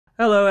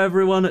Hello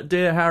everyone,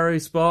 dear Harry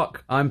Spock.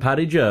 I'm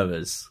Paddy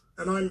Jervis.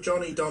 And I'm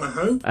Jonny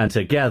Donahoe. And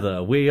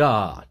together we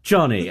are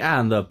Jonny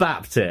and the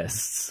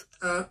Baptists.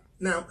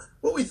 Now,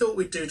 what we thought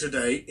we'd do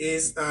today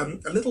is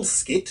a little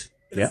skit.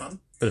 Bit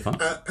of fun.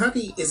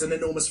 Paddy is an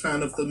enormous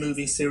fan of the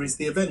movie series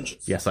The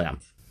Avengers. Yes, I am.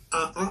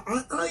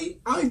 I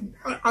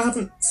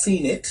haven't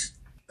seen it.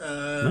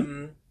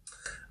 No?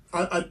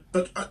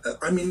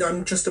 I mean,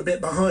 I'm just a bit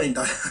behind.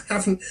 I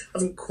haven't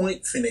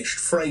quite finished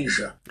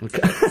Frasier.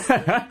 Okay.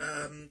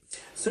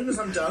 As soon as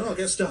I'm done, I'll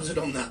get started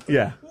on that. But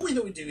yeah. what we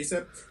thought we'd do is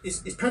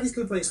Paddy's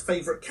going to play his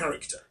favourite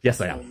character. Yes,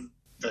 I am.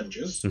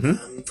 Avengers.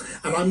 And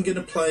I'm going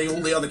to play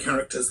all the other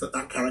characters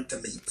that character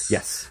meets.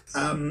 Yes.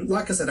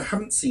 Like I said, I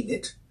haven't seen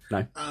it.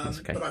 No, that's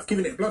okay. But I've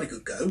given it a bloody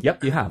good go.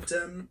 Yep, you have.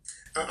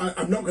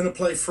 I'm not going to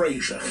play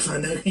Frasier, because I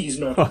know he's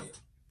not.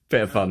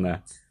 Bit of fun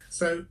there.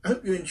 So, I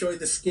hope you enjoy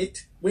the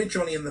skit. We're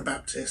Jonny and the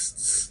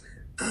Baptists.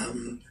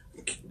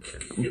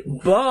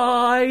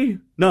 Bye!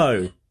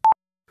 No.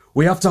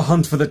 We have to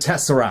hunt for the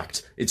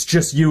Tesseract. It's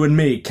just you and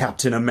me,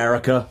 Captain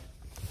America.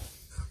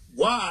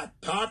 What,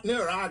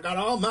 partner? I got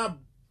all my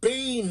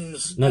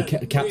beans. No,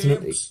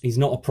 Captain, he's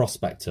not a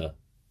prospector.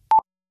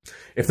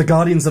 If the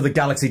Guardians of the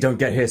Galaxy don't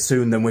get here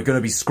soon, then we're going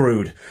to be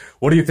screwed.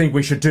 What do you think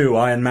we should do,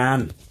 Iron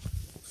Man?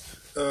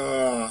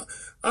 I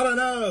don't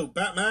know,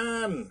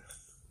 Batman.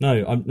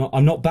 No,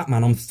 I'm not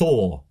Batman, I'm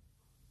Thor.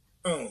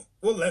 Oh,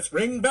 well, let's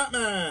ring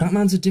Batman.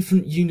 Batman's a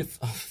different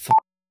Oh, fuck.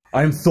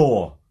 I am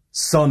Thor,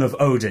 son of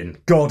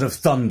Odin, god of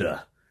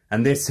thunder.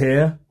 And this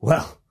here,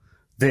 well,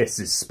 this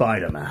is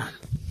Spider-Man.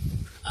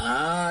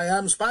 I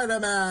am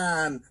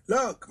Spider-Man.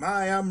 Look,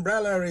 my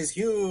umbrella is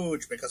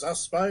huge because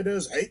us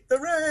spiders hate the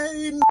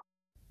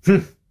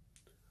rain.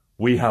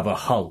 We have a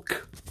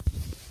Hulk.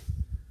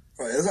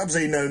 Well, there's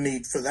absolutely no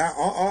need for that.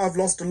 I've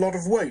lost a lot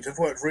of weight. I've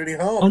worked really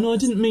hard. Oh, no, I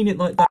didn't mean it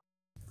like that.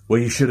 Well,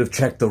 you should have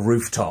checked the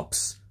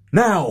rooftops.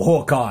 Now,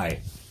 Hawkeye!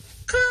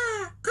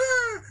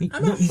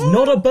 He's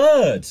not a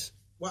bird!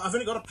 Well, I've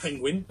only got a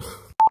penguin.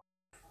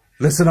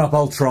 Listen up,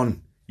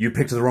 Ultron. You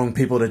picked the wrong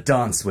people to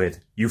dance with.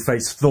 You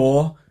face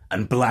Thor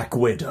and Black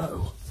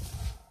Widow.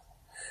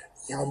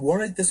 Yeah, I'm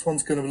worried this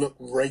one's going to look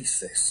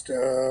racist.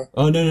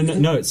 Oh,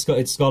 no, it's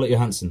Scarlett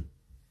Johansson.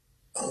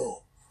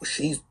 Oh,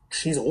 she's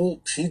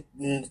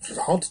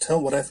hard to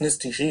tell what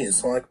ethnicity she is,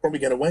 so I could probably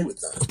get away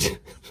with that.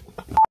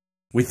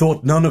 We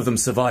thought none of them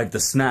survived the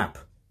snap,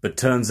 but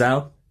turns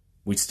out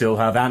we still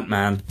have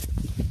Ant-Man.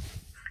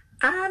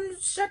 I'm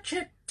such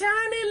a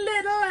tiny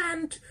little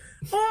ant.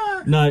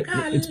 Oh, no,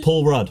 it's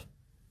Paul Rudd.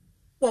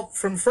 What,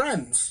 from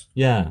Friends?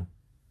 Yeah.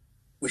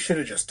 We should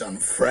have just done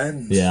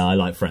Friends. Yeah, I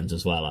like Friends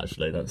as well,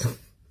 actually.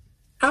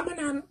 I'm an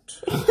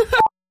ant.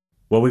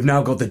 Well, we've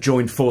now got the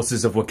joined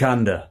forces of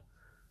Wakanda.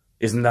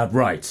 Isn't that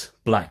right,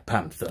 Black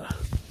Panther?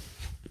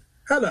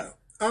 Hello,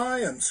 I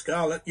am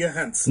Scarlett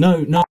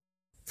Johansson. No.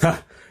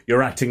 Ha!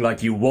 You're acting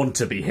like you want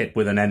to be hit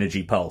with an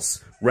energy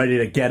pulse. Ready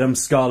to get 'em,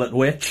 Scarlet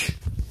Witch?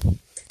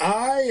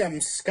 I am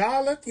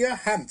Scarlett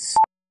Johansson.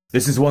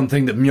 This is one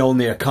thing that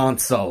Mjolnir can't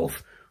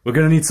solve. We're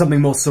gonna need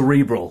something more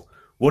cerebral.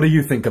 What do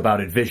you think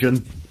about it,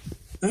 Vision?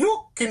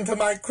 Look into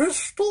my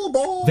crystal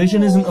ball.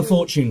 Vision isn't a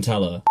fortune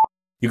teller.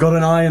 You got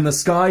an eye in the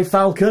sky,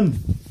 Falcon?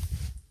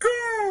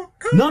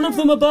 None of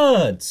them are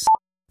birds!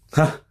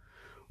 Ha!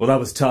 Well, that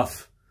was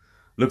tough.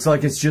 Looks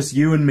like it's just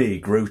you and me,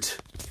 Groot.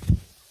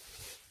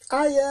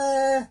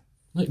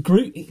 Like,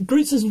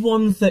 Groot says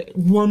one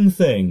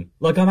thing.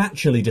 Like, I'm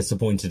actually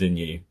disappointed in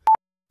you.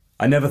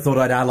 I never thought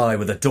I'd ally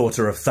with a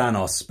daughter of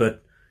Thanos,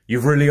 but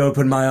you've really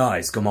opened my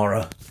eyes,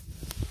 Gamora.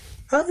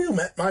 Have you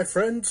met my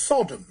friend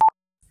Sodom?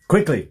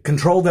 Quickly,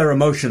 control their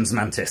emotions,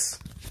 Mantis.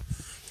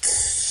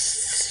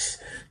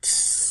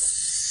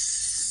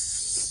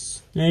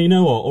 Yeah, you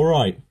know what?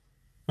 Alright.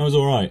 That was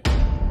alright.